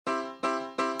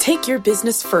Take your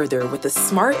business further with the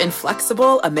smart and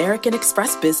flexible American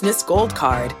Express Business Gold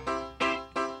Card.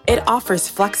 It offers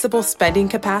flexible spending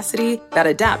capacity that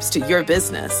adapts to your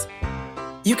business.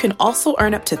 You can also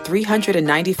earn up to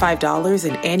 $395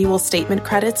 in annual statement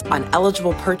credits on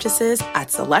eligible purchases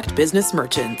at select business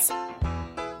merchants.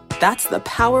 That's the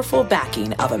powerful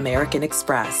backing of American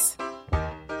Express.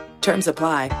 Terms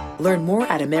apply. Learn more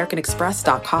at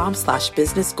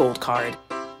americanexpress.com/businessgoldcard.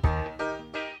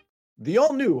 The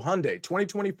all-new Hyundai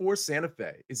 2024 Santa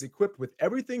Fe is equipped with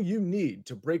everything you need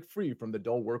to break free from the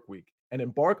dull work week and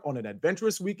embark on an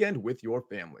adventurous weekend with your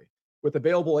family. With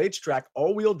available H-Track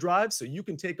all-wheel drive so you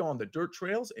can take on the dirt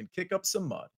trails and kick up some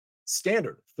mud.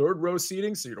 Standard third-row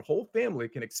seating so your whole family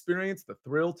can experience the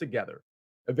thrill together.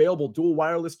 Available dual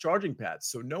wireless charging pads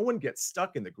so no one gets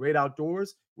stuck in the great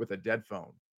outdoors with a dead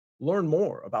phone. Learn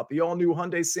more about the all-new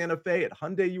Hyundai Santa Fe at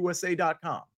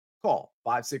HyundaiUSA.com. Call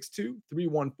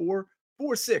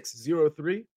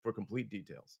 562-314-4603 for complete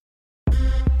details.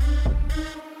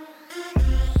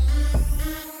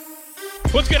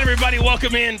 What's good, everybody?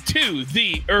 Welcome in to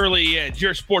the Early Edge,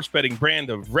 your sports betting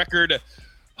brand of record.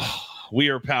 We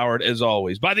are powered, as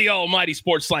always, by the almighty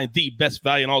Sportsline, the best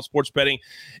value in all sports betting.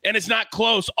 And it's not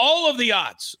close. All of the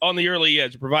odds on the Early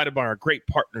Edge are provided by our great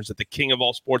partners at the king of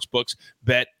all sportsbooks,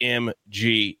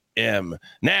 BetMGM.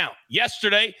 Now,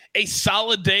 yesterday, a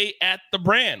solid day at the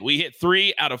brand. We hit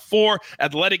 3 out of 4.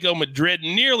 Atletico Madrid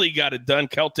nearly got it done.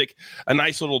 Celtic, a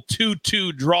nice little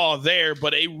 2-2 draw there,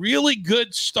 but a really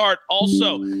good start.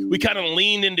 Also, we kind of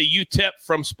leaned into UTEP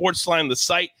from Sportsline, the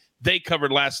site. They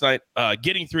covered last night,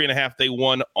 getting 3.5. They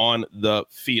won on the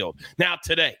field. Now,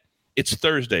 today, it's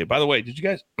Thursday. By the way, did you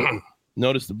guys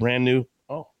notice the brand new?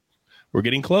 Oh, we're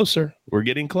getting closer. We're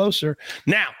getting closer.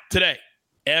 Now, today,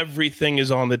 everything is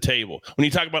on the table. When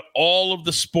you talk about all of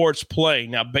the sports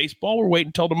playing, now baseball, we're waiting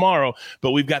until tomorrow,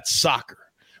 but we've got soccer.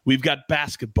 We've got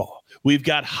basketball. We've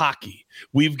got hockey.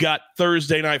 We've got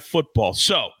Thursday night football.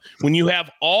 So when you have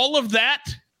all of that,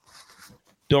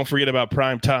 don't forget about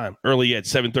prime time, early at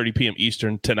 7:30 p.m.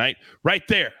 Eastern tonight, right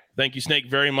there. Thank you, Snake,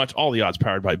 very much. All the odds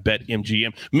powered by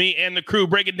BetMGM. Me and the crew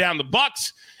breaking down the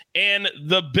Bucs and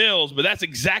the Bills, but that's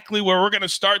exactly where we're going to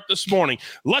start this morning.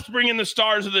 Let's bring in the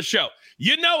stars of the show.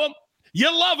 You know them, you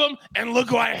love them, and look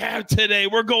who I have today.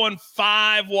 We're going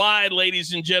 5 wide,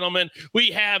 ladies and gentlemen.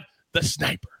 We have the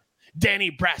sniper,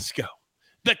 Danny Brasco,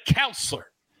 the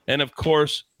counselor, and, of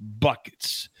course,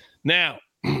 Buckets. Now,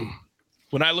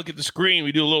 when I look at the screen,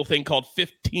 we do a little thing called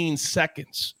 15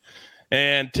 seconds.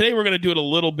 And today we're going to do it a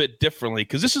little bit differently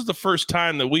because this is the first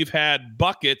time that we've had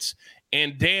Buckets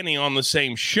and Danny on the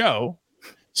same show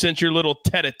since your little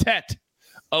tete-a-tete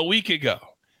a week ago.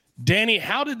 Danny,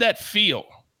 how did that feel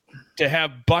to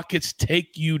have Buckets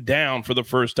take you down for the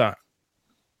first time?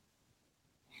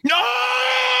 No!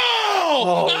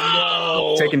 Oh,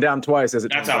 no. Taken down twice, as it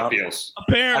turns out. That's how it feels.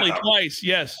 Apparently twice,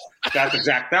 yes. That's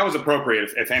exact. That was appropriate,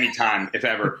 if any time, if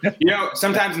ever. You know,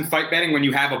 sometimes in fight betting, when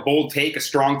you have a bold take, a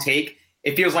strong take,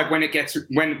 it feels like when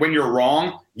you're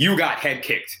wrong, you got head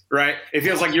kicked, right? It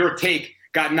feels like your take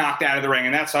got knocked out of the ring,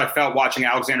 and that's how I felt watching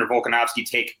Alexander Volkanovski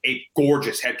take a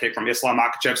gorgeous head kick from Islam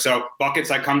Makhachev. So,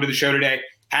 Buckets, I come to the show today,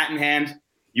 hat in hand.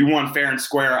 You won fair and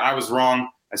square. I was wrong.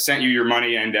 I sent you your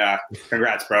money, and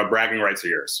congrats, bro. Bragging rights are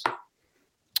yours.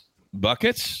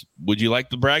 Buckets, would you like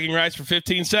the bragging rights for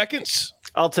 15 seconds?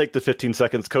 I'll take the 15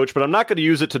 seconds, Coach, but I'm not going to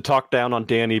use it to talk down on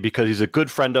Danny because he's a good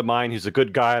friend of mine. He's a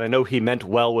good guy, and I know he meant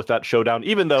well with that showdown,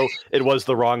 even though it was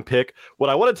the wrong pick. What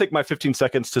I want to take my 15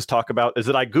 seconds to talk about is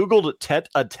that I Googled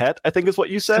tete-a-tete, I think is what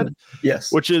you said.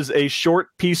 Yes. Which is a short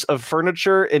piece of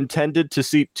furniture intended to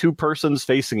seat two persons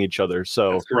facing each other.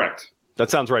 So that's correct. That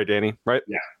sounds right, Danny, right?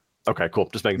 Yeah. Okay, cool.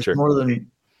 Just making sure. More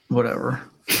than whatever.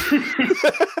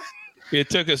 It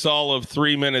took us all of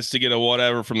 3 minutes to get a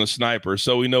whatever from the sniper,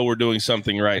 so we know we're doing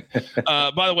something right.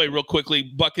 By the way, real quickly,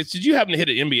 Buckets, did you happen to hit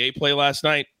an NBA play last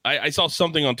night? I saw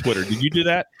something on Twitter. Did you do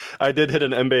that? I did hit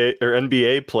an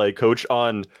NBA play, Coach,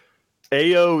 on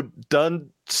Ayo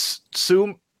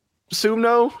Dunsumna. Does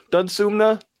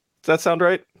that sound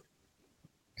right?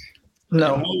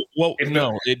 No. Well,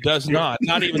 no, it does not.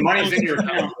 Not even money's in your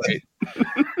account. Right.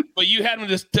 But you had him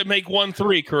to make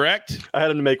 1-3, correct? I had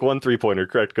him to make 1 3-pointer,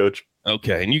 correct, Coach?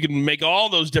 Okay, and you can make all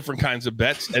those different kinds of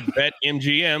bets at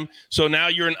BetMGM. So now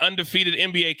you're an undefeated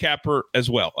NBA capper as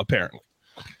well, apparently.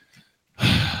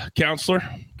 Counselor,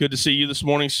 good to see you this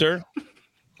morning, sir.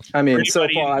 I mean, so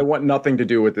far, I want nothing to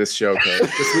do with this show,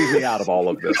 Coach. Just leave me out of all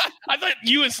of this. I thought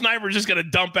you and Sniper were just going to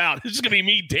dump out. It's just going to be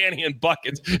me, Danny, and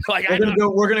Buckets. We're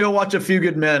gonna go watch A Few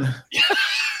Good Men.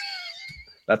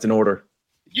 That's an order.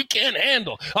 You can't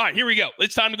handle. All right, here we go.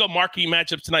 It's time to go. Marquee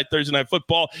matchups tonight, Thursday Night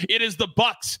Football. It is the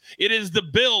Bucs. It is the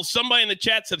Bills. Somebody in the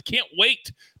chat said, can't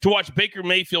wait to watch Baker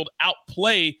Mayfield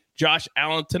outplay Josh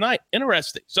Allen tonight.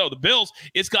 Interesting. So the Bills,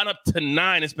 it's gone up to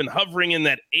 9. It's been hovering in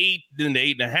that 8, then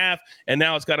the 8.5, and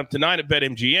now it's got up to 9 at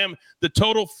BetMGM. The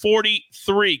total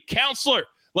 43. Counselor,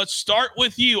 let's start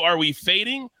with you. Are we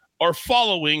fading or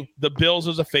following the Bills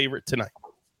as a favorite tonight?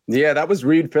 Yeah, that was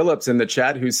Reed Phillips in the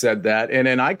chat who said that.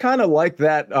 And I kind of like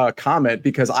that comment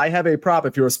because I have a prop.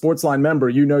 If you're a Sportsline member,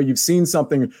 you know you've seen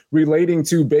something relating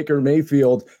to Baker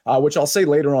Mayfield, which I'll say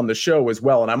later on the show as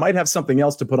well. And I might have something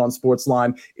else to put on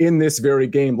Sportsline in this very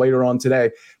game later on today.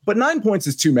 But 9 points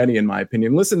is too many, in my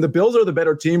opinion. Listen, the Bills are the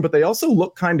better team, but they also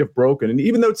look kind of broken. And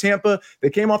even though Tampa, they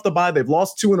came off the bye, they've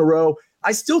lost 2 in a row.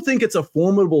 I still think it's a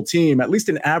formidable team, at least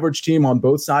an average team on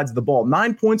both sides of the ball.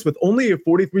 9 points with only a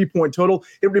 43-point total.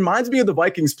 It reminds me of the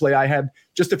Vikings play I had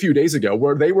just a few days ago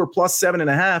where they were plus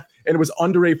 7.5 and it was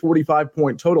under a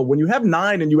 45-point total. When you have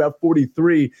 9 and you have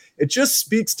 43, it just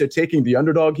speaks to taking the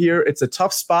underdog here. It's a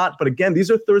tough spot. But again, these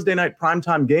are Thursday night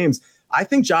primetime games. I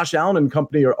think Josh Allen and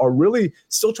company are really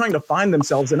still trying to find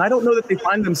themselves. And I don't know that they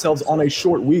find themselves on a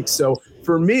short week. So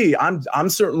for me, I'm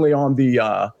certainly on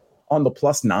the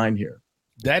plus 9 here.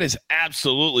 That is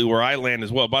absolutely where I land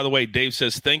as well. By the way, Dave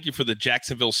says, thank you for the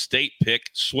Jacksonville State pick.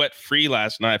 Sweat free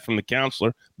last night from the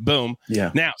counselor. Boom.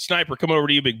 Yeah. Now, Sniper, come over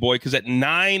to you, big boy, because at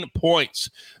 9 points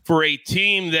for a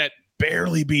team that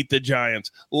barely beat the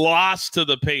Giants, lost to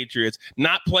the Patriots,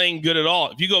 not playing good at all.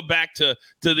 If you go back to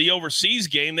the overseas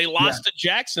game, they lost to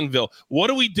Jacksonville. What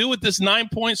do we do with this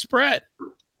 9-point spread?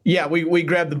 Yeah, we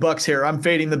grabbed the Bucs here. I'm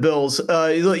fading the Bills.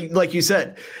 Like you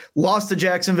said, lost to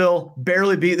Jacksonville,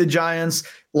 barely beat the Giants,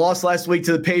 lost last week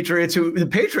to the Patriots, who the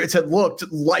Patriots had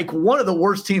looked like one of the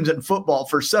worst teams in football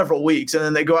for several weeks, and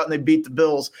then they go out and they beat the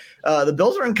Bills. The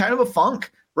Bills are in kind of a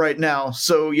funk right now.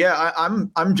 So yeah,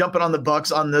 I'm jumping on the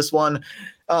Bucs on this one.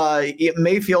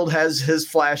 Mayfield has his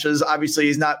flashes. Obviously,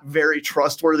 he's not very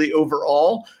trustworthy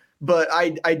overall. But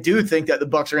I do think that the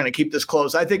Bucs are going to keep this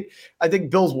close. I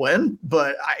think Bills win,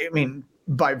 but I mean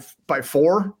by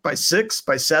 4, by 6,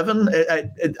 by 7,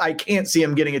 I can't see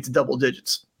him getting it to double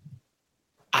digits.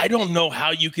 I don't know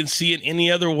how you can see it any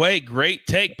other way. Great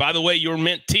take. By the way, your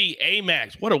mentee,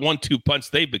 Amax. What a 1-2 punch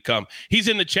they've become. He's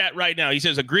in the chat right now. He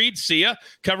says, agreed, see ya.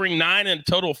 Covering 9 and a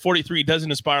total of 43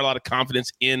 doesn't inspire a lot of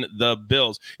confidence in the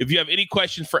Bills. If you have any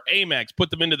questions for Amax,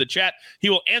 put them into the chat. He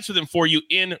will answer them for you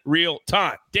in real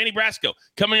time. Danny Brasco,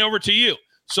 coming over to you.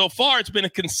 So far, it's been a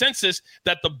consensus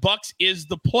that the Bucs is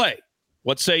the play.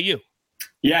 What say you?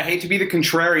 Yeah, I hate to be the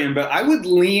contrarian, but I would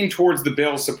lean towards the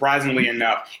Bills, surprisingly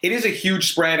enough. It is a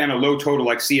huge spread and a low total,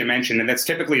 like Sia mentioned, and that's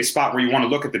typically a spot where you want to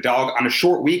look at the dog. On a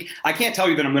short week, I can't tell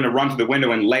you that I'm going to run to the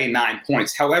window and lay 9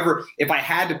 points. However, if I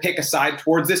had to pick a side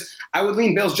towards this, I would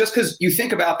lean Bills just because you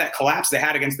think about that collapse they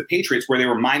had against the Patriots where they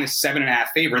were minus 7.5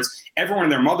 favorites. Everyone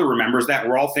and their mother remembers that.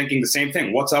 We're all thinking the same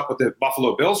thing. What's up with the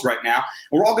Buffalo Bills right now?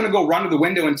 We're all going to go run to the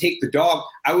window and take the dog.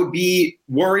 I would be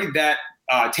worried that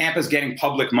Tampa's getting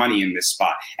public money in this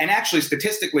spot. And actually,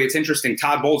 statistically, it's interesting.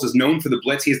 Todd Bowles is known for the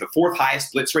blitz. He has the 4th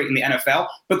highest blitz rate in the NFL,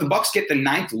 but the Bucs get the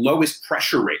 9th lowest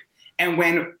pressure rate. And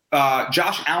when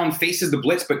Josh Allen faces the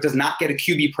blitz but does not get a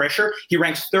QB pressure, he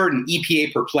ranks 3rd in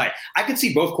EPA per play. I could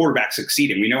see both quarterbacks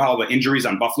succeeding. We know how the injuries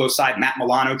on Buffalo's side, Matt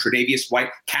Milano, Tre'Davious White,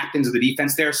 captains of the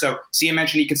defense there. So Sia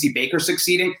mentioned he can see Baker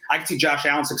succeeding. I can see Josh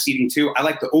Allen succeeding too. I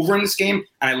like the over in this game,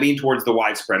 and I lean towards the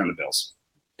widespread on the Bills.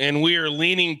 And we are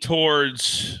leaning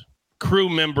towards crew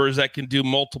members that can do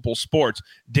multiple sports.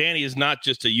 Danny is not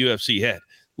just a UFC head.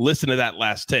 Listen to that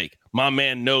last take. My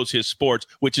man knows his sports,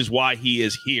 which is why he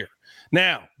is here.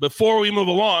 Now, before we move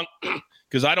along,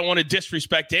 because I don't want to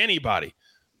disrespect anybody,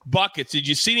 Buckets, did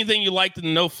you see anything you liked in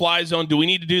the no-fly zone? Do we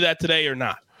need to do that today or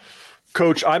not?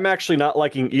 Coach, I'm actually not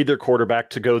liking either quarterback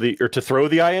to throw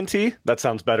the INT. That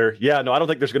sounds better. Yeah, no, I don't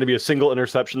think there's going to be a single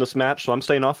interception this match, so I'm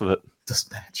staying off of it. This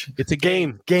match. It's a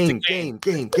game. Game.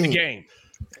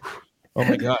 Oh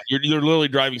my God, you're literally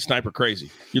driving Sniper crazy.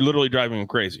 You're literally driving him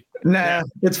crazy. Nah,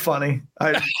 it's funny.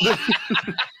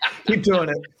 Keep doing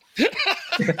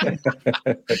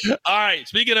it. All right,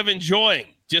 speaking of enjoying,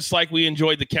 just like we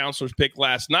enjoyed the counselor's pick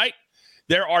last night,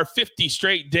 there are 50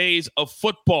 straight days of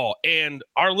football, and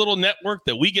our little network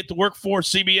that we get to work for,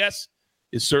 CBS,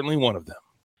 is certainly one of them.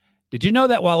 Did you know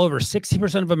that while over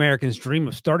 60% of Americans dream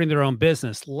of starting their own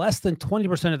business, less than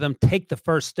 20% of them take the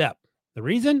first step? The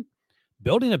reason?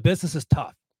 Building a business is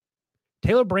tough.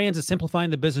 Taylor Brands is simplifying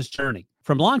the business journey.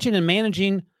 From launching and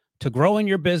managing to growing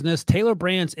your business, Taylor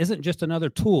Brands isn't just another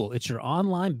tool. It's your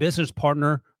online business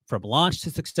partner from launch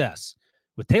to success.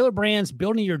 With Taylor Brands,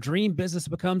 building your dream business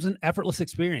becomes an effortless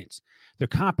experience. Their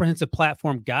comprehensive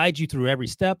platform guides you through every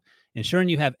step, ensuring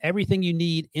you have everything you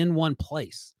need in one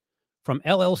place. From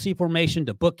LLC formation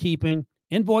to bookkeeping,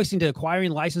 invoicing to acquiring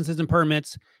licenses and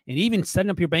permits, and even setting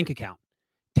up your bank account,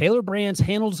 Taylor Brands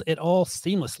handles it all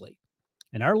seamlessly.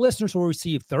 And our listeners will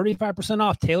receive 35%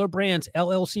 off Taylor Brands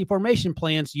LLC formation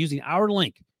plans using our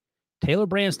link,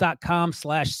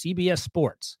 taylorbrands.com/CBS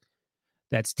Sports.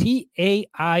 That's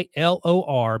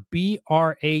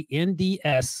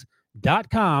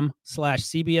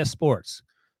TAILORBRANDS.com/CBS Sports.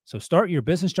 So start your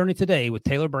business journey today with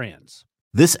Taylor Brands.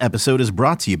 This episode is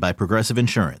brought to you by Progressive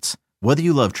Insurance. Whether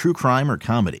you love true crime or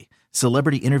comedy,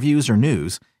 celebrity interviews or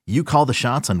news, you call the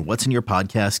shots on what's in your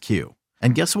podcast queue.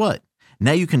 And guess what?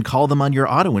 Now you can call them on your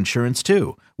auto insurance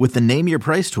too with the Name Your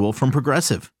Price tool from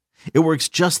Progressive. It works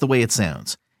just the way it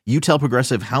sounds. You tell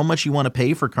Progressive how much you want to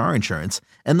pay for car insurance,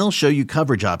 and they'll show you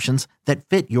coverage options that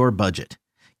fit your budget.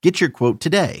 Get your quote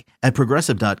today at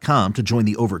Progressive.com to join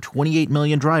the over 28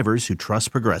 million drivers who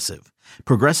trust Progressive.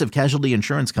 Progressive Casualty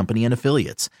Insurance Company and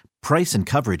Affiliates. Price and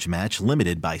coverage match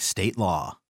limited by state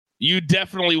law. You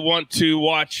definitely want to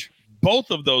watch both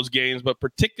of those games, but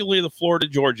particularly the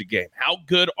Florida-Georgia game. How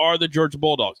good are the Georgia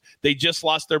Bulldogs? They just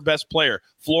lost their best player.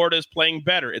 Florida is playing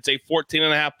better. It's a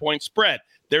 14.5-point spread.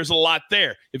 There's a lot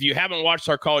there. If you haven't watched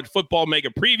our college football mega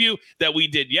preview that we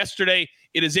did yesterday,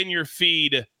 it is in your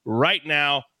feed right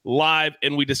now, live,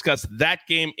 and we discussed that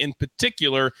game in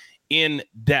particular in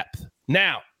depth.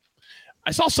 Now,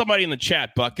 I saw somebody in the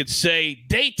chat, Bucket, say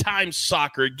daytime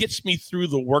soccer gets me through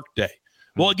the workday.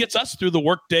 Well, it gets us through the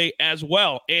workday as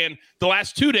well. And the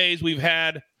last 2 days, we've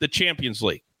had the Champions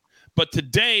League. But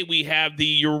today, we have the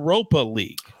Europa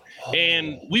League.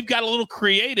 And we've got a little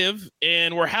creative,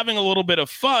 and we're having a little bit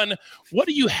of fun. What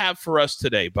do you have for us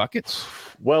today, Buckets?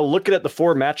 Well, looking at the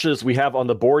 4 matches we have on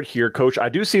the board here, Coach, I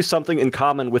do see something in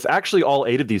common with actually all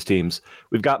 8 of these teams.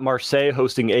 We've got Marseille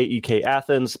hosting AEK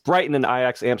Athens, Brighton and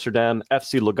Ajax Amsterdam,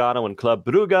 FC Lugano and Club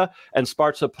Brugge, and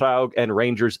Sparta Prague and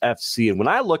Rangers FC. And when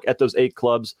I look at those 8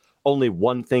 clubs, only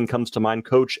one thing comes to mind,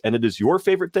 Coach, and it is your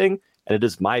favorite thing, and it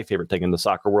is my favorite thing in the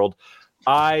soccer world.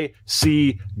 I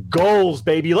see goals,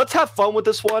 baby. Let's have fun with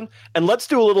this one, and let's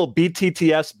do a little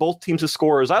BTTS, both teams to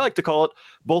score, as I like to call it,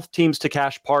 both teams to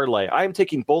cash parlay. I am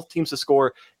taking both teams to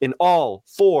score in all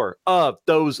 4 of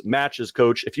those matches,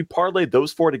 Coach. If you parlay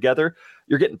those 4 together,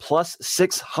 you're getting plus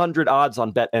 600 odds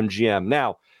on BetMGM.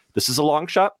 Now, this is a long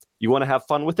shot. You want to have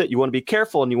fun with it. You want to be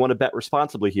careful, and you want to bet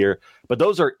responsibly here. But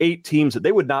those are 8 teams that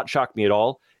they would not shock me at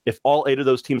all if all 8 of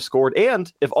those teams scored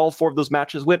and if all 4 of those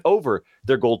matches went over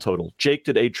their goal total. Jake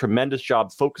did a tremendous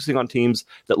job focusing on teams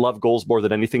that love goals more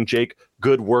than anything. Jake,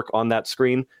 good work on that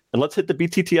screen. And let's hit the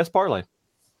BTTS parlay.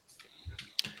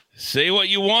 Say what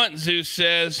you want, Zeus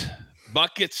says.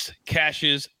 Buckets,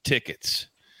 cashes, tickets.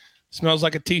 Smells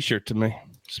like a T-shirt to me.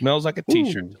 Smells like a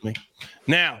T-shirt to me.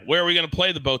 Now, where are we going to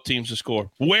play the both teams to score?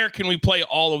 Where can we play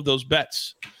all of those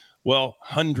bets? Well,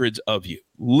 hundreds of you,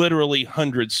 literally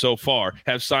hundreds so far,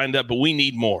 have signed up, but we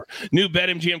need more. New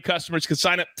BetMGM customers can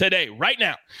sign up today, right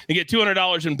now, and get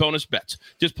 $200 in bonus bets.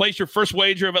 Just place your first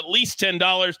wager of at least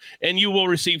 $10, and you will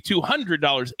receive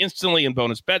 $200 instantly in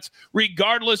bonus bets,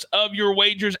 regardless of your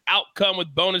wager's outcome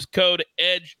with bonus code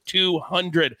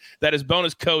EDGE200. That is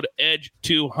bonus code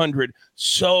EDGE200.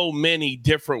 So many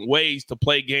different ways to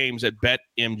play games at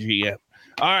BetMGM.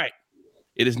 All right,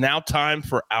 it is now time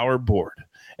for our board.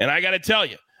 And I got to tell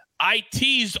you, I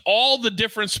teased all the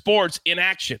different sports in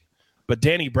action. But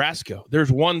Danny Brasco,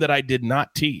 there's one that I did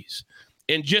not tease.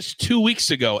 And just 2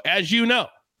 weeks ago, as you know,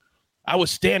 I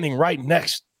was standing right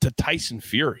next to Tyson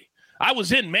Fury. I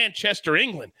was in Manchester,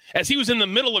 England, as he was in the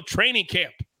middle of training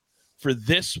camp for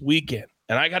this weekend.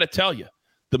 And I got to tell you,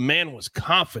 the man was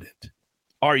confident.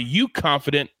 Are you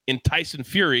confident in Tyson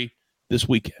Fury this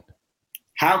weekend?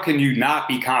 How can you not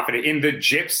be confident in the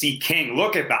Gypsy King?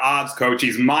 Look at the odds, Coach.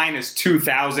 He's minus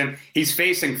 2,000. He's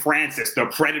facing Francis, the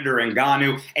Predator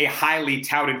Ngannou, a highly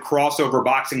touted crossover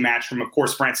boxing match from, of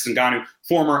course, Francis Ngannou,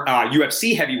 former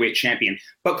UFC heavyweight champion.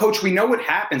 But, Coach, we know what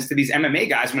happens to these MMA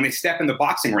guys when they step in the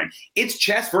boxing ring. It's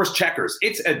chess versus checkers.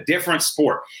 It's a different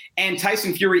sport. And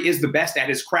Tyson Fury is the best at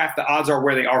his craft. The odds are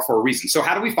where they are for a reason. So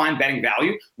how do we find betting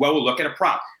value? Well, we'll look at a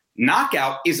prop.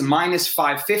 Knockout is minus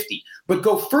 550, but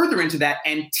go further into that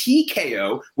and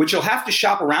TKO, which you'll have to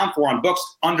shop around for on books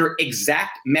under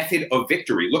exact method of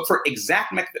victory. Look for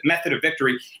exact method of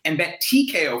victory and bet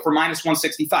TKO for minus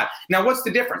 165. Now, what's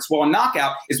the difference? Well, a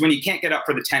knockout is when you can't get up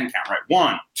for the 10 count, right?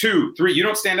 1, 2, 3, you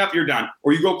don't stand up, you're done.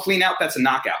 Or you go clean out, that's a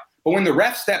knockout. But when the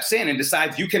ref steps in and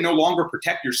decides you can no longer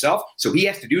protect yourself, so he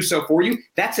has to do so for you,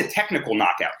 that's a technical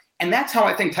knockout. And that's how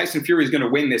I think Tyson Fury is going to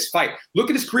win this fight. Look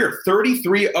at his career,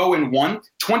 33-0-1,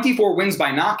 24 wins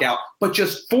by knockout, but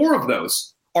just 4 of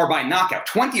those are by knockout.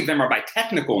 20 of them are by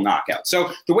technical knockout.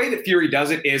 So the way that Fury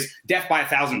does it is death by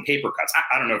 1,000 paper cuts.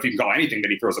 I don't know if you can call anything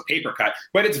that he throws a paper cut,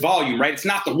 but it's volume, right? It's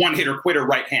not the one-hitter quitter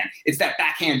right hand. It's that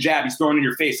backhand jab he's throwing in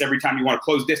your face every time you want to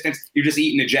close distance. You're just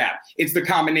eating a jab. It's the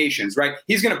combinations, right?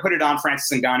 He's going to put it on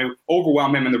Francis Ngannou,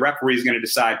 overwhelm him, and the referee is going to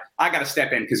decide, I got to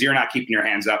step in because you're not keeping your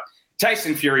hands up.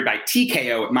 Tyson Fury by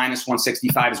TKO at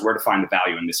 -165 is where to find the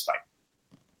value in this fight.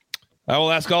 I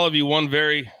will ask all of you one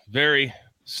very, very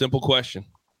simple question.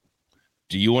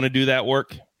 Do you want to do that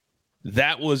work?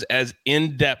 That was as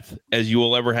in-depth as you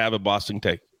will ever have a boxing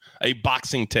take,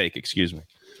 excuse me.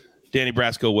 Danny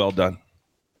Brasco, well done.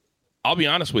 I'll be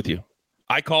honest with you.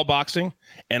 I call boxing,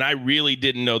 and I really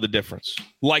didn't know the difference,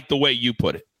 like the way you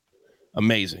put it.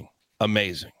 Amazing.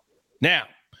 Amazing. Now,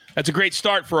 that's a great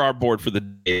start for our board for the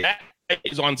day. That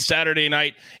is on Saturday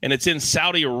night, and it's in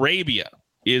Saudi Arabia,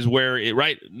 is where it,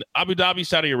 right? Abu Dhabi,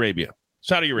 Saudi Arabia.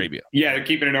 Yeah, they're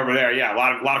keeping it over there. Yeah, a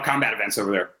lot of combat events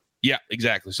over there. Yeah,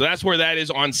 exactly. So that's where that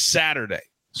is on Saturday.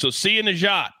 So see you,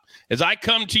 Najat. As I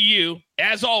come to you,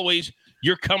 as always,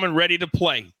 you're coming ready to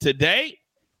play today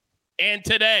and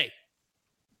today.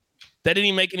 That didn't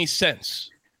even make any sense.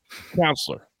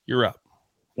 Counselor, you're up.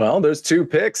 Well, there's 2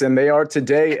 picks, and they are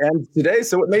today and today,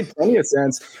 so it made plenty of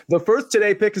sense. The first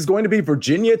today pick is going to be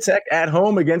Virginia Tech at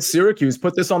home against Syracuse.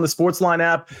 Put this on the Sportsline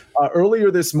app earlier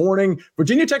this morning.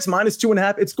 Virginia Tech's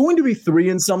 -2.5. It's going to be 3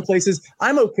 in some places.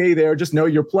 I'm okay there. Just know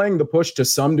you're playing the push to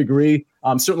some degree.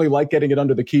 Certainly like getting it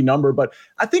under the key number, but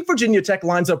I think Virginia Tech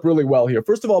lines up really well here.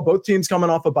 First of all, both teams coming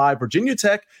off a bye. Virginia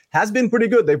Tech has been pretty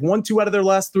good. They've won 2 out of their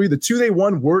last 3. The 2 they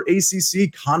won were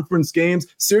ACC conference games.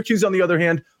 Syracuse, on the other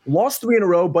hand, lost 3 in a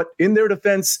row, but in their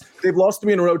defense, they've lost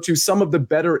 3 in a row to some of the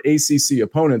better ACC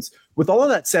opponents. With all of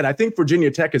that said, I think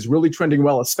Virginia Tech is really trending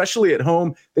well, especially at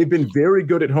home. They've been very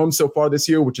good at home so far this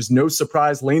year, which is no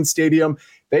surprise. Lane Stadium,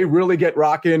 they really get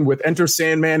rocking with Enter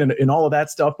Sandman and all of that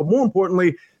stuff. But more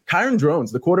importantly, Kyron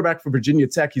Drones, the quarterback for Virginia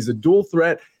Tech, he's a dual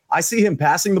threat. I see him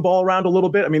passing the ball around a little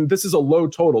bit. I mean, this is a low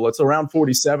total. It's around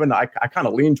 47. I kind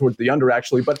of lean towards the under,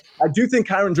 actually. But I do think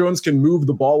Kyron Drones can move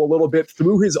the ball a little bit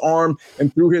through his arm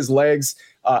and through his legs.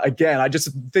 Again, I just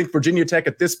think Virginia Tech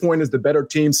at this point is the better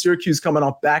team. Syracuse coming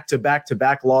off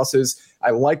back-to-back losses. I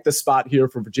like the spot here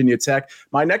for Virginia Tech.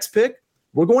 My next pick,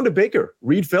 we're going to Baker,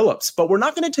 Reed Phillips, but we're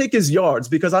not going to take his yards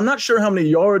because I'm not sure how many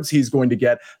yards he's going to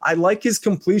get. I like his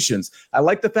completions. I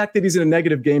like the fact that he's in a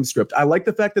negative game script. I like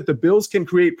the fact that the Bills can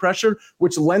create pressure,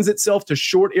 which lends itself to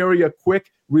short area, quick,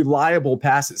 reliable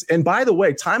passes. And by the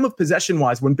way, time of possession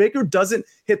wise, when Baker doesn't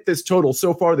hit this total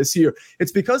so far this year,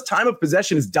 it's because time of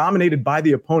possession is dominated by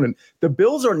the opponent. The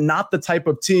Bills are not the type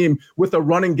of team with a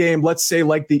running game, let's say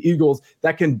like the Eagles,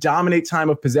 that can dominate time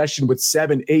of possession with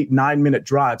 7, 8, 9 minute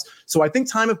drives. So I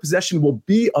think time of possession will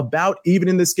be about even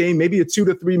in this game, maybe a 2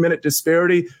 to 3 minute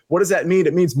disparity. What does that mean?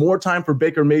 It means more time for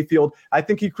Baker Mayfield. I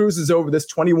think he cruises over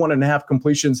this 21.5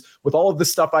 completions with all of the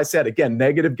stuff I said. Again,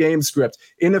 negative game script,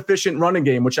 inefficient running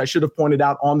game, which I should have pointed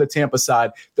out on the Tampa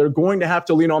side. They're going to have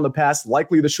to lean on the pass,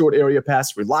 likely the short area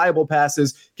pass, reliable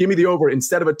passes. Give me the over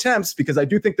instead of attempts because I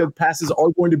do think the passes are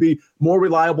going to be more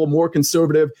reliable, more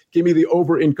conservative. Give me the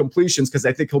over in completions because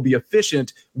I think he'll be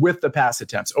efficient with the pass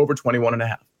attempts, over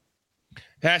 21.5.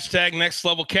 Hashtag next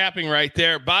level capping right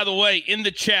there. By the way, in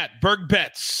the chat, Berg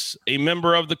Betts, a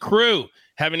member of the crew,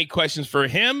 have any questions for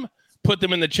him? Put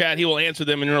them in the chat. He will answer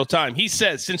them in real time. He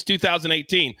says since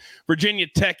 2018, Virginia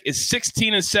Tech is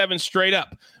 16-7 straight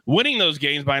up, winning those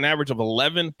games by an average of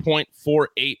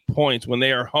 11.48 points when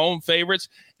they are home favorites,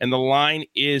 and the line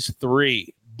is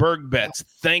 3. Berg Betts,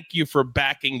 thank you for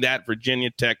backing that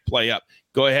Virginia Tech play up.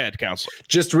 Go ahead, Counselor.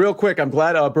 Just real quick, I'm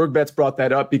glad Berg Betts brought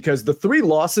that up because the 3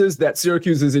 losses that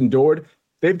Syracuse has endured,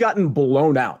 they've gotten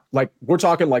blown out. Like we're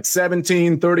talking like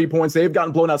 17, 30 points. They've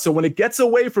gotten blown out. So when it gets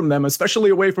away from them, especially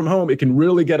away from home, it can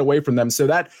really get away from them. So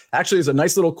that actually is a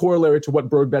nice little corollary to what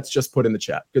Berg Betts just put in the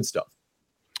chat. Good stuff.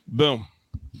 Boom.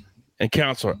 And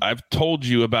Counselor, I've told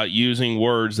you about using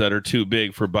words that are too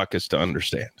big for Buckets to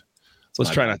understand. So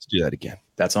let's try not to do that again.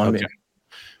 That's on me.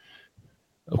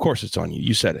 Of course it's on you.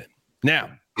 You said it.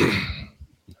 Now,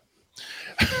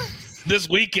 this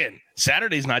weekend,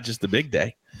 Saturday's not just the big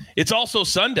day. It's also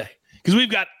Sunday because we've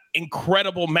got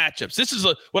incredible matchups. This is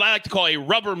what I like to call a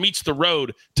rubber meets the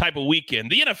road type of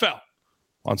weekend. The NFL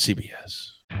on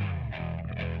CBS.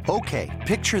 Okay,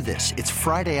 picture this. It's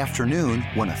Friday afternoon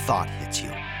when a thought hits you.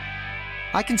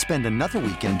 I can spend another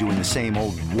weekend doing the same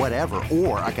old whatever,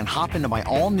 or I can hop into my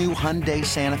all-new Hyundai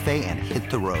Santa Fe and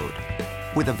hit the road.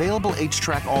 With available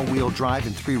H-Track all-wheel drive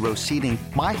and 3-row seating,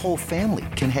 my whole family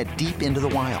can head deep into the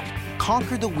wild.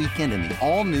 Conquer the weekend in the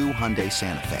all-new Hyundai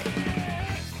Santa Fe.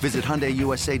 Visit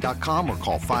HyundaiUSA.com or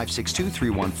call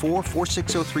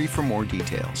 562-314-4603 for more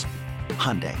details.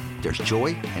 Hyundai, there's joy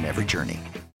in every journey.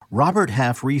 Robert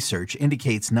Half research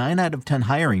indicates 9 out of 10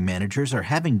 hiring managers are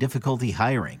having difficulty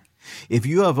hiring. If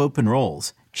you have open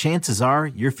roles, chances are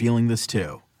you're feeling this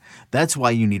too. That's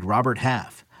why you need Robert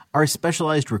Half. Our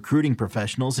specialized recruiting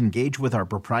professionals engage with our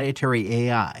proprietary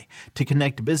AI to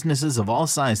connect businesses of all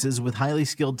sizes with highly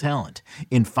skilled talent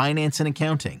in finance and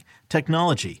accounting,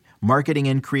 technology, marketing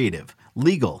and creative,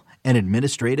 legal, and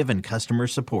administrative and customer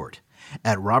support.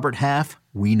 At Robert Half,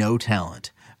 we know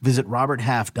talent. Visit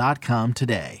roberthalf.com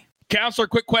today. Counselor,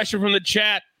 quick question from the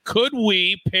chat. Could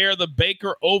we pair the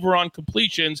Baker over on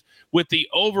completions with the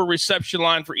over reception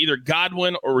line for either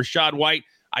Godwin or Rachaad White?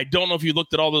 I don't know if you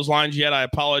looked at all those lines yet. I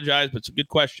apologize, but it's a good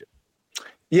question.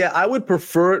 Yeah, I would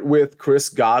prefer it with Chris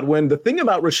Godwin. The thing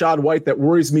about Rachaad White that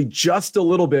worries me just a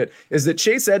little bit is that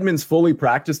Chase Edmonds fully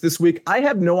practiced this week. I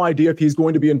have no idea if he's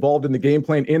going to be involved in the game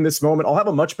plan in this moment. I'll have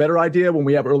a much better idea when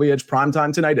we have Early Edge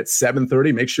primetime tonight at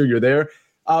 7:30. Make sure you're there.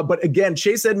 But again,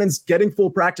 Chase Edmonds getting full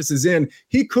practices in.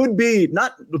 He could be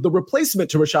not the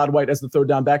replacement to Rachaad White as the third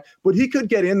down back, but he could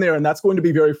get in there, and that's going to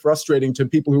be very frustrating to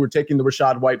people who are taking the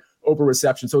Rachaad White over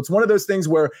reception. So it's one of those things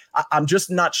where I'm just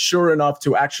not sure enough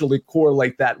to actually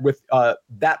correlate that with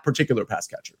that particular pass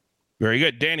catcher. Very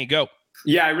good. Danny, go.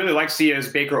 Yeah, I really like Sia's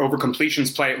Baker over completions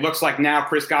play. It looks like now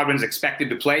Chris Godwin's expected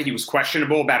to play. He was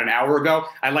questionable about an hour ago.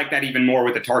 I like that even more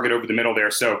with the target over the middle there.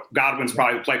 So Godwin's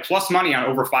probably the play, plus money on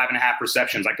over 5.5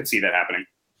 receptions. I could see that happening.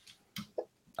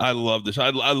 I love this. I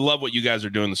love what you guys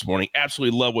are doing this morning.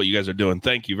 Absolutely love what you guys are doing.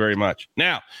 Thank you very much.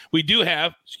 Now, we do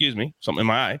have, something in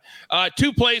my eye,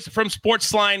 2 plays from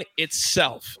Sportsline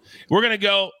itself. We're going to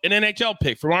go an NHL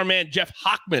pick from our man, Jeff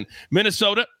Hockman,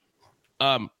 Minnesota.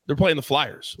 They're playing the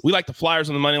Flyers. We like the Flyers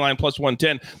on the money line plus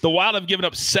 110. The Wild have given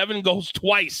up 7 goals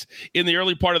twice in the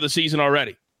early part of the season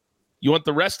already. You want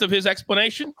the rest of his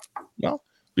explanation? No.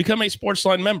 Become a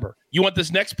Sportsline member. You want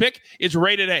this next pick? It's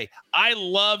rated A. I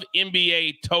love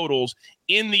NBA totals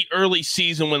in the early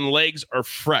season when legs are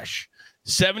fresh.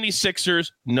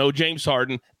 76ers, no James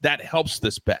Harden. That helps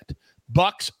this bet.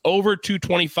 Bucks over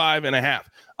 225.5.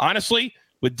 Honestly,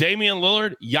 with Damian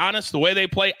Lillard, Giannis, the way they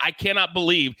play, I cannot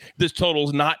believe this total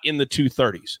is not in the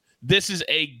 230s. This is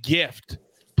a gift.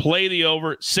 Play the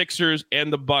over, Sixers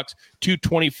and the Bucks,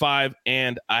 225.5.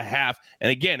 And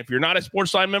again, if you're not a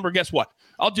Sportsline member, guess what?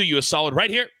 I'll do you a solid right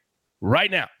here,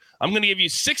 right now. I'm going to give you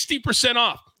 60%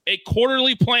 off a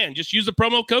quarterly plan. Just use the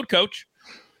promo code COACH.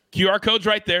 QR code's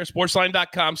right there,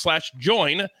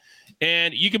 sportsline.com/join.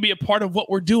 And you can be a part of what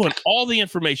we're doing. All the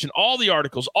information, all the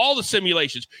articles, all the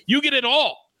simulations. You get it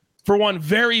all for one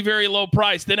very, very low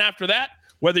price. Then after that,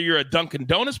 whether you're a Dunkin'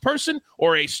 Donuts person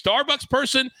or a Starbucks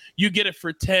person, you get it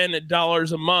for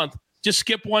 $10 a month. Just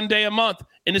skip one day a month,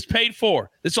 and it's paid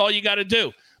for. That's all you got to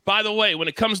do. By the way, when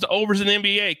it comes to overs in the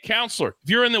NBA, Counselor,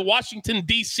 if you're in the Washington,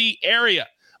 D.C. area,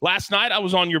 last night I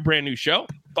was on your brand new show,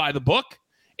 By the Book,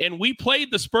 and we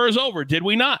played the Spurs over, did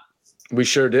we not? We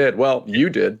sure did. Well, you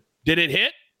did. Did it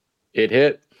hit? It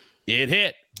hit. It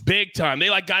hit big time. They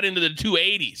got into the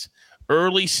 280s.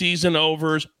 Early season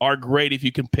overs are great if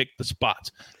you can pick the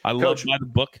spots. I love By the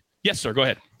Book. Yes, sir. Go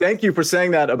ahead. Thank you for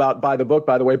saying that about By the Book,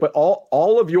 by the way. But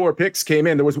all of your picks came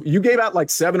in. You gave out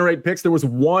like 7 or 8 picks. There was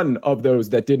one of those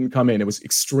that didn't come in. It was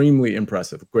extremely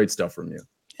impressive. Great stuff from you.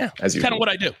 Yeah, that's kind of what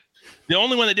I do. The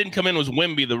only one that didn't come in was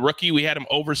Wemby, the rookie. We had him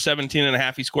over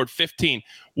 17.5. He scored 15.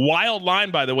 Wild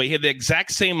line, by the way. He had the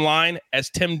exact same line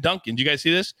as Tim Duncan. Did you guys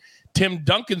see this? Tim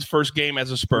Duncan's first game as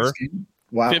a Spur.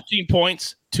 Wow. 15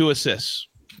 points, 2 assists.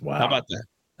 Wow. How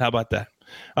about that?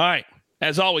 All right.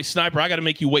 As always, Sniper, I got to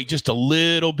make you wait just a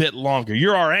little bit longer.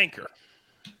 You're our anchor.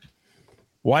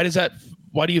 Why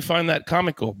do you find that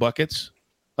comical, Buckets?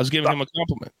 I was giving him a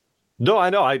compliment. No, I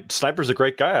know. Sniper's a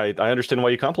great guy. I understand why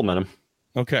you compliment him.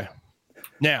 Okay.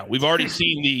 Now, we've already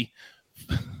seen the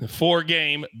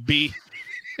 4-game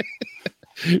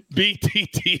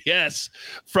BTTS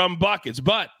from Buckets,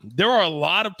 but there are a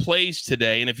lot of plays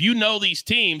today. And if you know these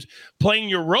teams, playing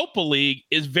Europa League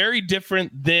is very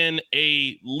different than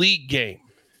a league game.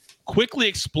 Quickly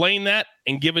explain that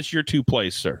and give us your 2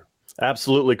 plays, sir.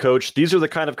 Absolutely, Coach. These are the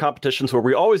kind of competitions where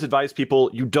we always advise people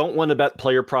you don't want to bet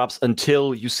player props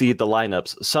until you see the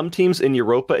lineups. Some teams in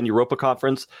Europa and Europa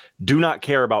Conference do not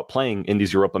care about playing in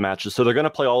these Europa matches, so they're going to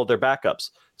play all of their backups.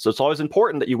 So it's always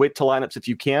important that you wait till lineups if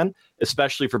you can,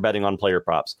 especially for betting on player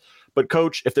props. But,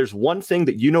 Coach, if there's one thing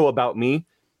that you know about me,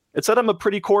 It said I'm a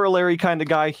pretty corollary kind of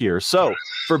guy here. So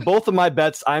for both of my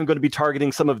bets, I'm going to be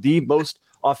targeting some of the most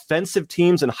offensive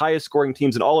teams and highest scoring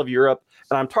teams in all of Europe.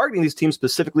 And I'm targeting these teams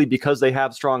specifically because they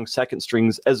have strong second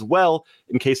strings as well,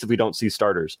 in case if we don't see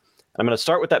starters. I'm going to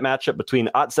start with that matchup between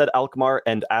AZ Alkmaar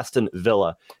and Aston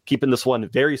Villa. Keeping this one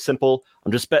very simple.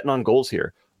 I'm just betting on goals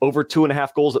here. Over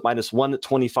 2.5 goals at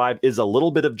 -125 is a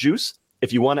little bit of juice.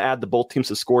 If you want to add the both teams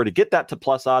to score to get that to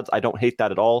plus odds, I don't hate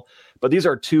that at all. But these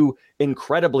are two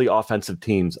incredibly offensive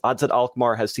teams. AZ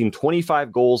Alkmaar has seen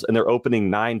 25 goals in their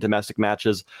opening 9 domestic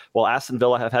matches, while Aston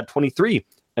Villa have had 23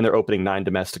 in their opening 9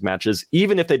 domestic matches.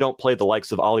 Even if they don't play the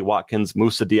likes of Ollie Watkins,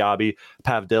 Moussa Diaby,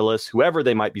 Pavdilis, whoever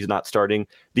they might be not starting,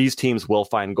 these teams will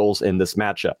find goals in this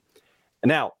matchup. And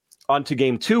now, on to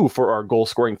game 2 for our goal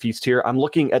scoring feast here. I'm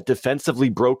looking at defensively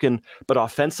broken but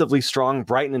offensively strong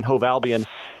Brighton and Hove Albion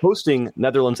hosting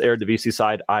Netherlands Eredivisie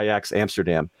side Ajax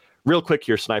Amsterdam. Real quick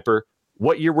here, Sniper.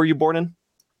 What year were you born in?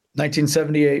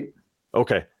 1978.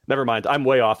 Okay, never mind. I'm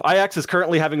way off. Ajax is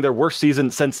currently having their worst season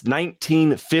since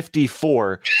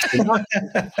 1954. But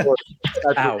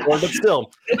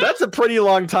still, that's a pretty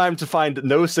long time to find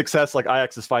no success like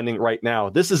Ajax is finding right now.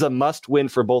 This is a must win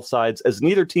for both sides, as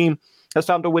neither team has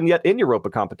found a win yet in Europa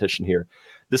competition here.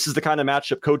 This is the kind of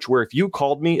matchup, Coach, where if you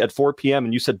called me at 4 p.m.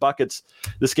 and you said, Buckets,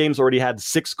 this game's already had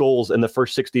 6 goals in the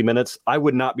first 60 minutes, I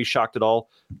would not be shocked at all.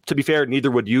 To be fair,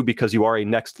 neither would you, because you are a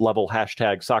next level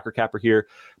 #soccer capper here.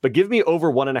 But give me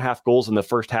over 1.5 goals in the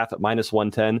first half at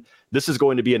 -110. This is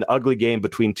going to be an ugly game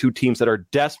between two teams that are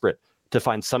desperate to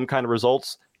find some kind of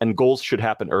results, and goals should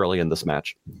happen early in this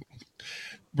match.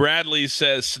 Bradley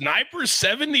says, Sniper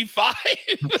 75?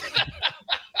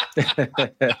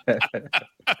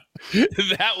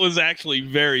 That was actually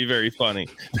very, very funny.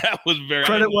 That was very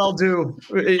credit well due.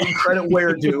 Credit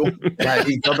where due. Yeah,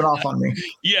 he's rubbing off on me.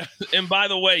 Yeah, and by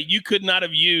the way, you could not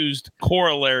have used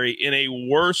corollary in a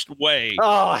worse way.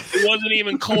 Oh. It wasn't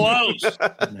even close.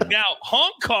 Now,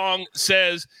 Hong Kong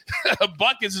says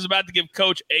Buckets is about to give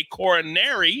Coach a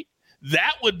coronary.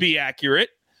 That would be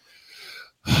accurate.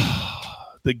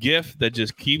 The gift that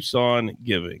just keeps on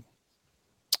giving.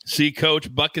 See,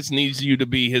 Coach, Buckets needs you to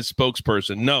be his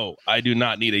spokesperson. No, I do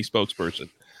not need a spokesperson,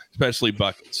 especially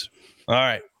Buckets. All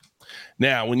right.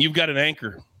 Now, when you've got an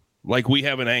anchor, like we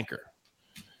have an anchor,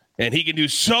 and he can do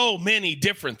so many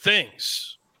different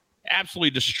things,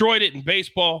 absolutely destroyed it in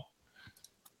baseball,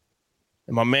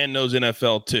 and my man knows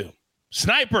NFL too.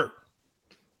 Sniper,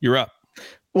 you're up.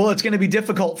 Well, it's going to be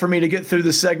difficult for me to get through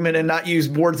the segment and not use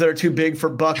words that are too big for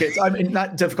Buckets. I mean,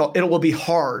 not difficult. It will be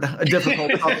hard, a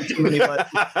difficult opportunity, but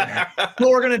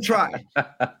we're going to try.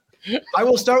 I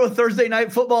will start with Thursday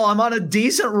Night Football. I'm on a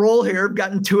decent roll here. I've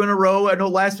gotten 2 in a row. I know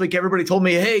last week everybody told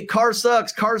me, hey, Carr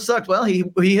sucks. Well, he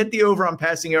hit the over on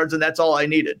passing yards, and that's all I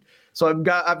needed. So I've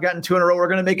gotten 2 in a row. We're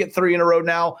going to make it 3 in a row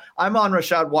now. I'm on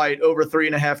Rachaad White over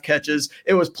 3.5 catches.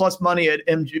 It was plus money at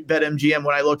BetMGM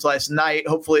when I looked last night.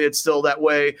 Hopefully it's still that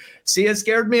way. See, it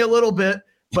scared me a little bit,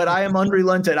 but I am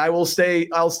unrelented. I'll stay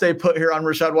put here on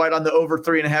Rachaad White on the over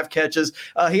 3.5 catches.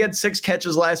 He had 6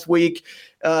 catches last week.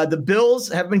 The Bills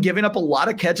have been giving up a lot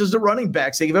of catches to running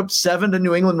backs. They gave up 7 to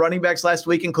New England running backs last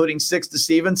week, including 6 to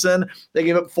Stevenson. They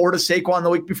gave up 4 to Saquon the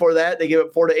week before that. They gave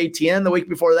up 4 to Etienne the week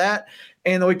before that.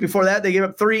 And the week before that, they gave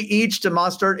up 3 each to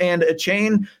Mostert and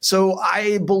Achane. So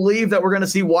I believe that we're going to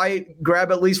see White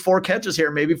grab at least 4 catches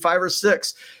here, maybe 5 or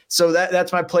 6. So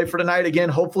that's my play for tonight. Again,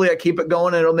 hopefully I keep it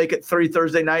going and it'll make it 3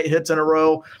 Thursday night hits in a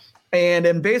row. And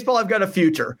in baseball, I've got a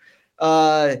future.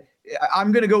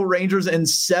 I'm going to go Rangers in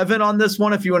 7 on this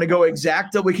one. If you want to go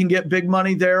exacta, we can get big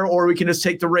money there, or we can just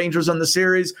take the Rangers on the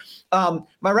series.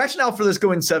 My rationale for this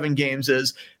going 7 games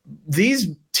is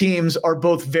these teams are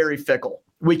both very fickle.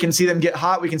 We can see them get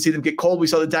hot. We can see them get cold. We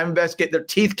saw the Diamondbacks get their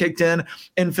teeth kicked in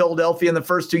Philadelphia in the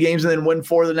first 2 games and then win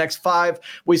 4 of the next 5.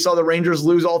 We saw the Rangers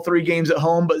lose all 3 games at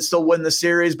home, but still win the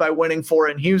series by winning 4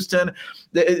 in Houston.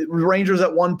 The Rangers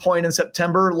at one point in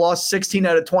September lost 16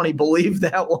 out of 20. Believe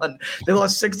that one. They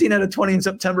lost 16 out of 20 in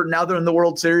September. Now they're in the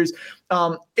World Series.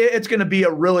 It's going to be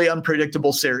a really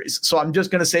unpredictable series. So I'm just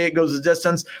going to say it goes the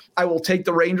distance. I will take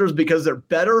the Rangers because they're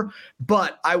better,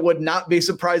 but I would not be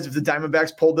surprised if the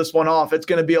Diamondbacks pulled this one off. It's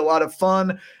going to be a lot of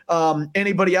fun.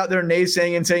 Anybody out there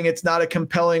naysaying and saying it's not a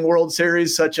compelling World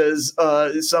Series, such as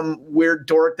some weird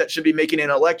dork that should be making an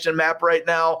election map right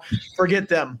now, forget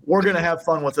them. We're going to have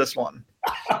fun with this one.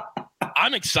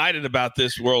 I'm excited about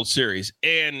this World Series,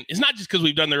 and it's not just because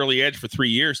we've done the early edge for 3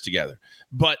 years together,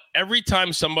 but every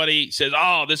time somebody says,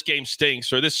 oh, this game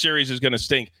stinks or this series is going to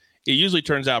stink, it usually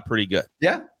turns out pretty good.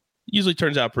 Yeah. Usually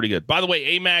turns out pretty good. By the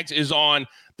way, Amags is on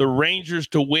the Rangers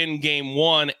to win game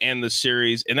 1 and the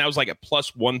series, and that was like a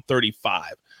plus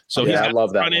 135. So he's got I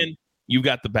love that front one. end. you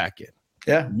got the back end.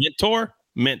 Yeah. Mentor,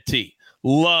 mentee.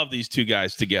 Love these two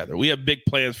guys together. We have big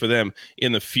plans for them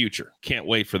in the future. Can't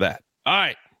wait for that. All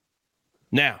right.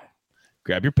 Now,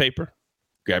 grab your paper,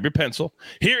 grab your pencil.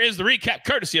 Here is the recap,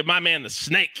 courtesy of my man, the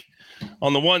Snake,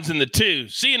 on the ones and the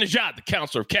twos. Sia Nejad, the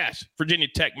counselor of cash. Virginia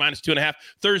Tech, -2.5.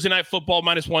 Thursday Night Football,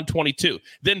 -122.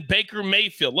 Then Baker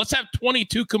Mayfield. Let's have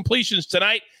 22 completions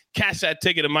tonight. Cash that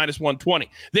ticket at -120.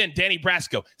 Then Danny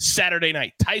Brasco, Saturday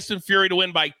night. Tyson Fury to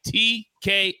win by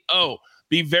TKO.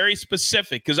 Be very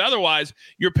specific, because otherwise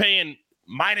you're paying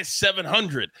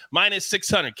 -700,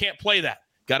 -600. Can't play that.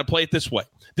 Got to play it this way.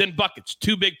 Then buckets.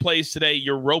 2 big plays today.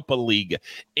 Europa League.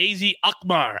 AZ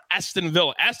Alkmaar, Aston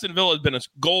Villa. Aston Villa has been a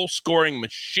goal-scoring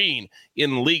machine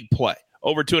in league play.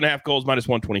 Over 2.5 goals,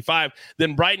 -125.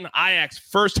 Then Brighton Ajax,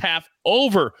 first half,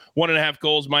 over 1.5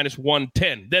 goals,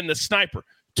 -110. Then the sniper.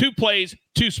 2 plays,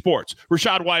 2 sports.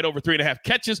 Rashad White over 3.5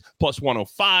 catches,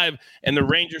 +105. And the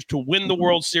Rangers to win the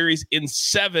World Series in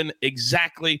 7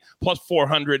 exactly,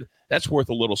 +400. That's worth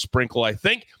a little sprinkle, I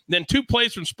think. Then 2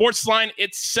 plays from Sportsline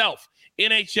itself.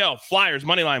 NHL, Flyers,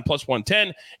 moneyline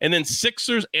 +110. And then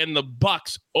Sixers and the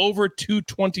Bucks over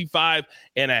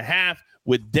 225.5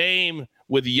 with Dame,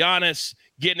 with Giannis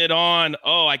getting it on.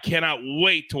 Oh, I cannot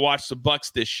wait to watch the Bucks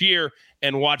this year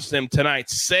and watch them tonight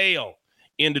sail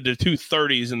into the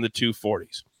 230s and the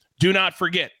 240s. Do not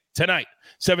forget, tonight,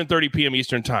 7:30 p.m.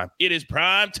 Eastern time. It is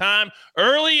prime time,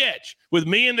 early edge, with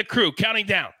me and the crew counting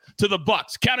down to the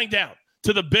Bucks, counting down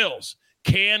to the Bills.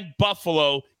 Can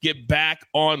Buffalo get back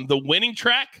on the winning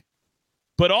track,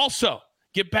 but also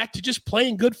get back to just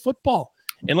playing good football?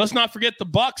 And let's not forget the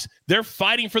Bucks. They're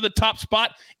fighting for the top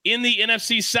spot in the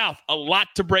NFC South. A lot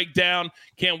to break down.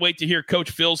 Can't wait to hear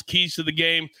Coach Phil's keys to the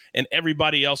game and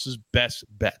everybody else's best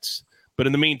bets. But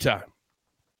in the meantime,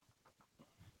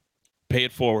 pay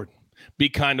it forward. Be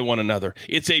kind to one another.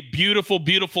 It's a beautiful,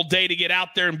 beautiful day to get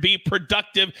out there and be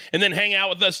productive and then hang out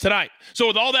with us tonight. So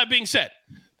with all that being said,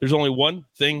 there's only one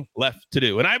thing left to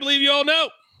do. And I believe you all know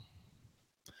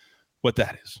what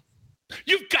that is.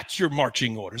 You've got your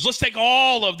marching orders. Let's take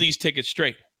all of these tickets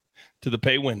straight to the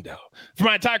pay window. For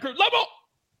my entire crew, Lobo,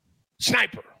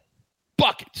 Sniper,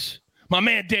 Buckets, my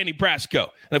man Danny Brasco,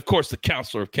 and of course the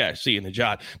counselor of cash, Sia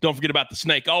Nejad. Don't forget about the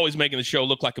Snake, always making the show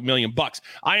look like $1 million.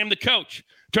 I am the coach,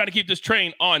 trying to keep this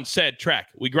train on said track.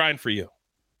 We grind for you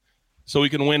so we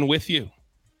can win with you.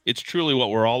 It's truly what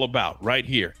we're all about right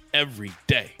here every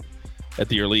day at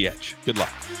the Early Edge. Good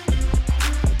luck.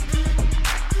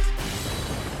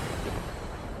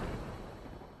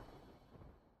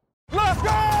 Let's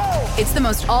go! It's the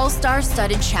most all-star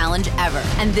studded challenge ever.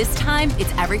 And this time,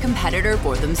 it's every competitor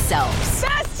for themselves.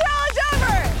 Best challenge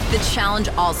ever! The Challenge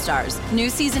All-Stars. New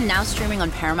season now streaming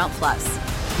on Paramount+.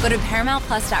 Go to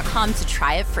ParamountPlus.com to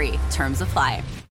try it free. Terms apply.